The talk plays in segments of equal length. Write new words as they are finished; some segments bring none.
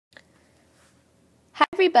Hi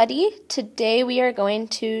everybody, today we are going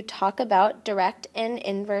to talk about direct and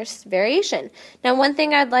inverse variation. Now one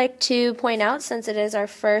thing I'd like to point out, since it is our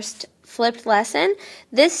first flipped lesson,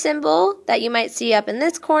 this symbol that you might see up in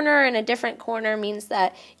this corner and a different corner means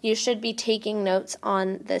that you should be taking notes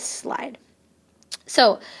on this slide.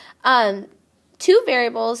 So two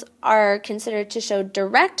variables are considered to show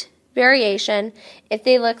direct variation if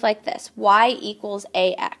they look like this, y equals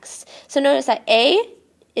ax. So notice that a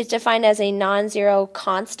is defined as a non-zero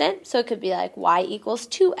constant, so it could be like y equals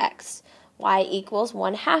 2x, y equals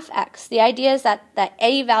 1/2 x. The idea is that that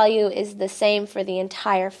a value is the same for the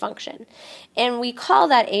entire function, and we call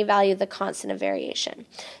that a value the constant of variation.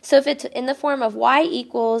 So if it's in the form of y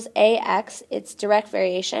equals ax, it's direct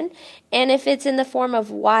variation, and if it's in the form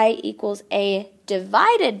of y equals a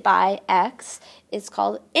divided by x, it's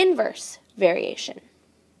called inverse variation.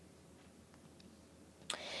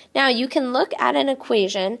 Now you can look at an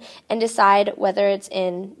equation and decide whether it's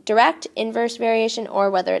in direct, inverse variation,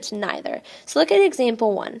 or whether it's neither. So look at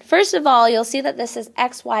example 1. First of all, you'll see that this is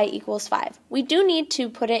xy equals 5. We do need to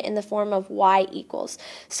put it in the form of y equals.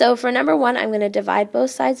 So for number 1, I'm going to divide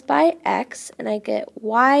both sides by x, and I get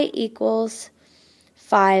y equals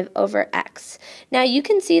 5 over x. Now you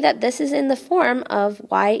can see that this is in the form of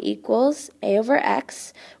y equals a over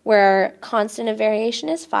x, where our constant of variation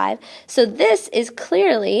is 5. So this is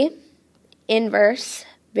clearly inverse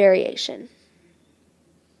variation.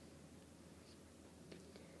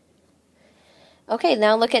 Okay,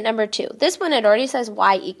 now look at number 2. This one, it already says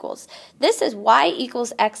y equals. This is y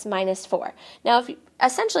equals x minus 4. Now,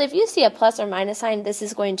 essentially, if you see a plus or minus sign, this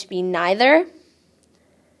is going to be neither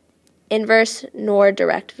inverse nor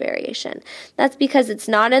direct variation. That's because it's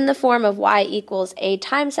not in the form of y equals a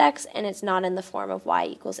times x, and it's not in the form of y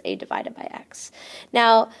equals a divided by x.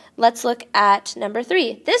 Now let's look at number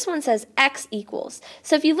 3. This one says x equals.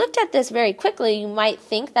 So if you looked at this very quickly, you might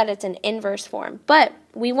think that it's an inverse form, but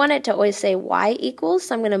we want it to always say y equals,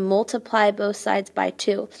 so I'm going to multiply both sides by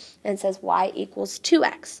 2, and it says y equals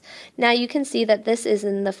 2x. Now you can see that this is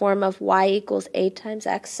in the form of y equals a times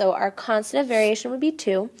x, so our constant of variation would be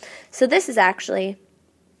 2. So this is actually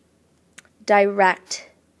direct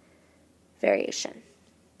variation.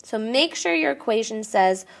 So make sure your equation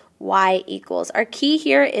says y equals. Our key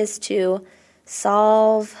here is to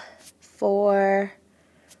solve for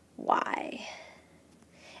y.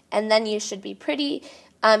 And then you should be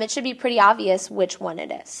it should be pretty obvious which one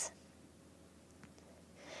it is.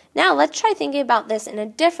 Now let's try thinking about this in a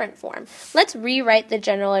different form. Let's rewrite the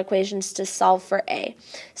general equations to solve for a.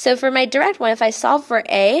 So for my direct one, if I solve for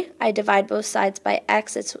a, I divide both sides by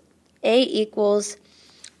x. It's a equals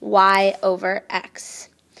y over x.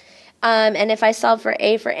 And if I solve for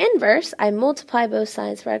a for inverse, I multiply both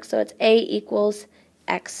sides for x, so it's a equals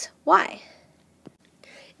xy.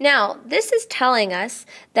 Now, this is telling us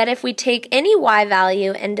that if we take any y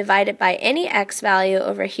value and divide it by any x value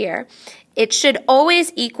over here, it should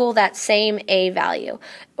always equal that same a value.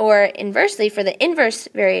 Or inversely, for the inverse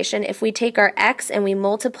variation, if we take our x and we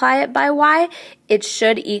multiply it by y, it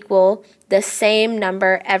should equal the same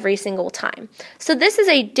number every single time. So this is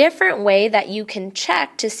a different way that you can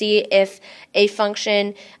check to see if a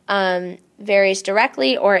function varies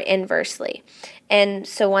directly or inversely. And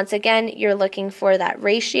so once again, you're looking for that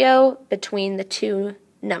ratio between the two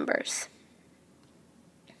numbers.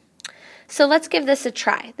 So let's give this a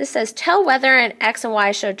try. This says, tell whether an x and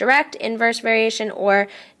y show direct, inverse variation, or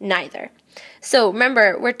neither. So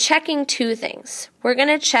remember, we're checking two things. We're going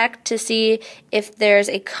to check to see if there's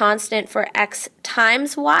a constant for x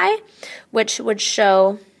times y, which would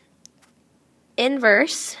show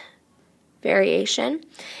inverse variation.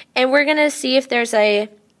 And we're going to see if there's a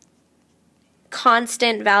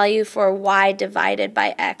constant value for y divided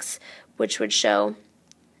by x, which would show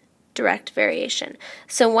direct variation.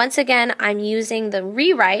 So once again, I'm using the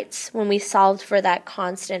rewrites when we solved for that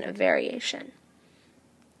constant of variation.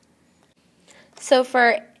 So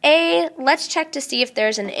for a, let's check to see if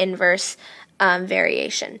there's an inverse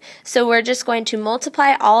variation. So we're just going to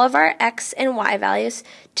multiply all of our x and y values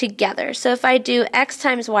together. So if I do x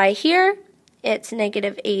times y here, it's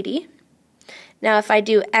negative 80. Now if I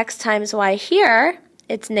do x times y here,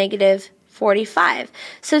 it's negative 45.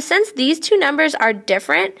 So since these two numbers are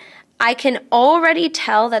different, I can already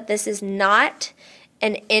tell that this is not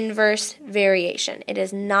an inverse variation. It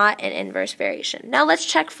is not an inverse variation. Now let's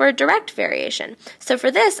check for direct variation. So for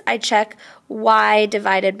this, I check y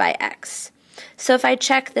divided by x. So if I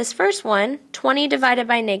check this first one, 20 divided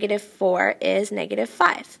by negative 4 is negative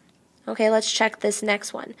 5. Okay, let's check this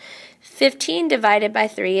next one. 15 divided by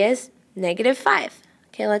 3 is negative 5.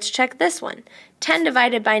 Okay, let's check this one. 10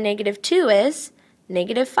 divided by negative 2 is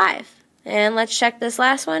negative 5. And let's check this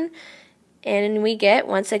last one. And we get,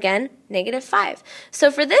 once again, -5.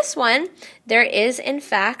 So for this one, there is, in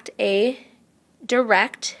fact, a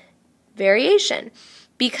direct variation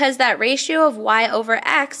because that ratio of y over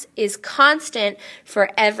x is constant for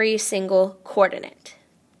every single coordinate.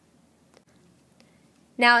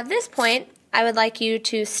 Now at this point, I would like you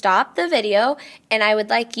to stop the video and I would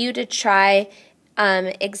like you to try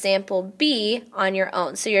example B on your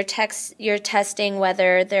own. So you're testing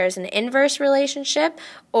whether there's an inverse relationship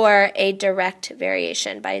or a direct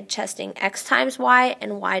variation by testing x times y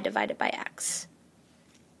and y divided by x.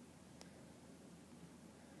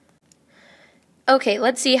 Okay,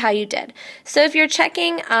 let's see how you did. So if you're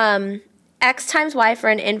checking x times y for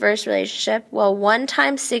an inverse relationship, well, 1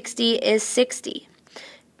 times 60 is 60.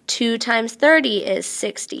 2 times 30 is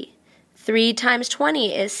 60. 3 times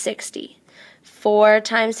 20 is 60. 4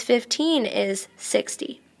 times 15 is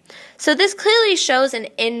 60. So this clearly shows an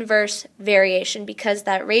inverse variation because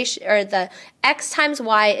that ratio, or the x times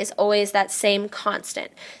y, is always that same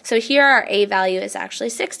constant. So here our a value is actually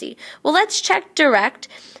 60. Well, let's check direct.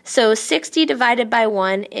 So 60 divided by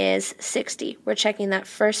 1 is 60. We're checking that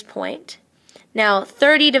first point. Now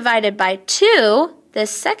 30 divided by 2, this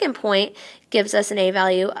second point, gives us an a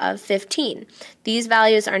value of 15. These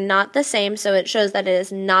values are not the same, so it shows that it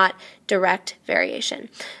is not direct variation.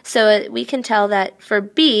 So we can tell that for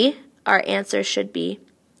B, our answer should be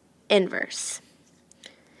inverse.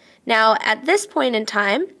 Now, at this point in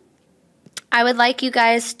time, I would like you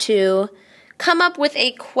guys to come up with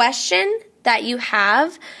a question that you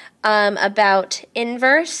have about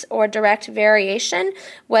inverse or direct variation,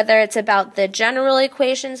 whether it's about the general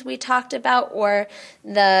equations we talked about or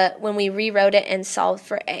when we rewrote it and solved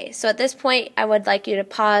for A. So at this point, I would like you to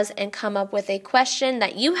pause and come up with a question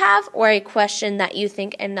that you have or a question that you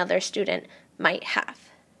think another student might have.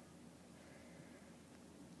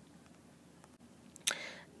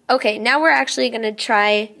 Okay, now we're actually going to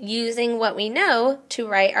try using what we know to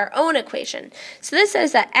write our own equation. So this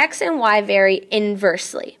says that x and y vary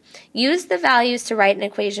inversely. Use the values to write an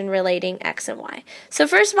equation relating x and y. So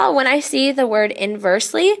first of all, when I see the word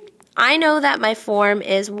inversely, I know that my form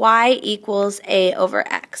is y equals a over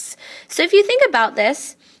x. So if you think about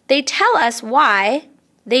this, they tell us y,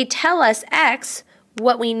 they tell us x,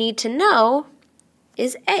 what we need to know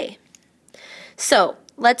is a. So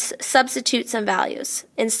let's substitute some values.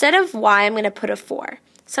 Instead of y, I'm going to put a 4.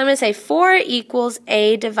 So I'm going to say 4 equals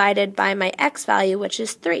a divided by my x value, which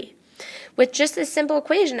is 3. With just this simple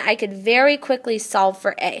equation, I could very quickly solve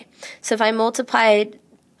for a. So if I multiply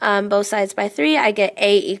both sides by 3, I get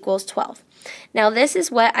a equals 12. Now this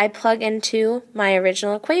is what I plug into my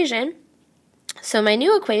original equation. So my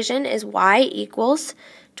new equation is y equals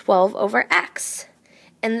 12 over x.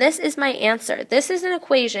 And this is my answer. This is an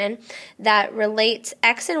equation that relates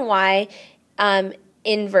x and y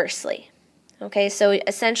inversely. Okay, so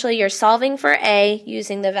essentially you're solving for a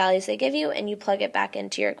using the values they give you and you plug it back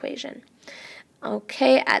into your equation.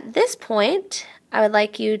 Okay, at this point, I would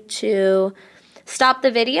like you to stop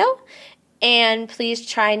the video and please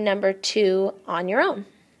try number 2 on your own.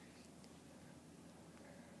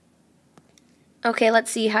 Okay, let's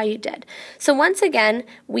see how you did. So once again,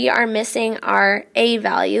 we are missing our a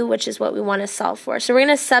value, which is what we want to solve for. So we're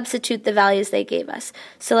going to substitute the values they gave us.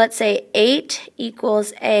 So let's say 8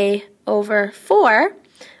 equals a over 4,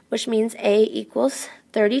 which means a equals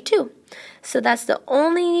 32. So that's the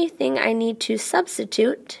only thing I need to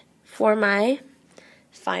substitute for my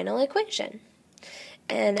final equation.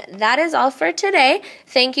 And that is all for today.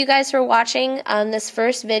 Thank you guys for watching this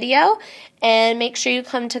first video, and make sure you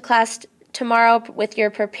come to class tomorrow with your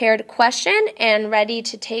prepared question and ready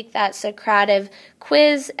to take that Socrative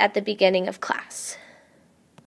quiz at the beginning of class.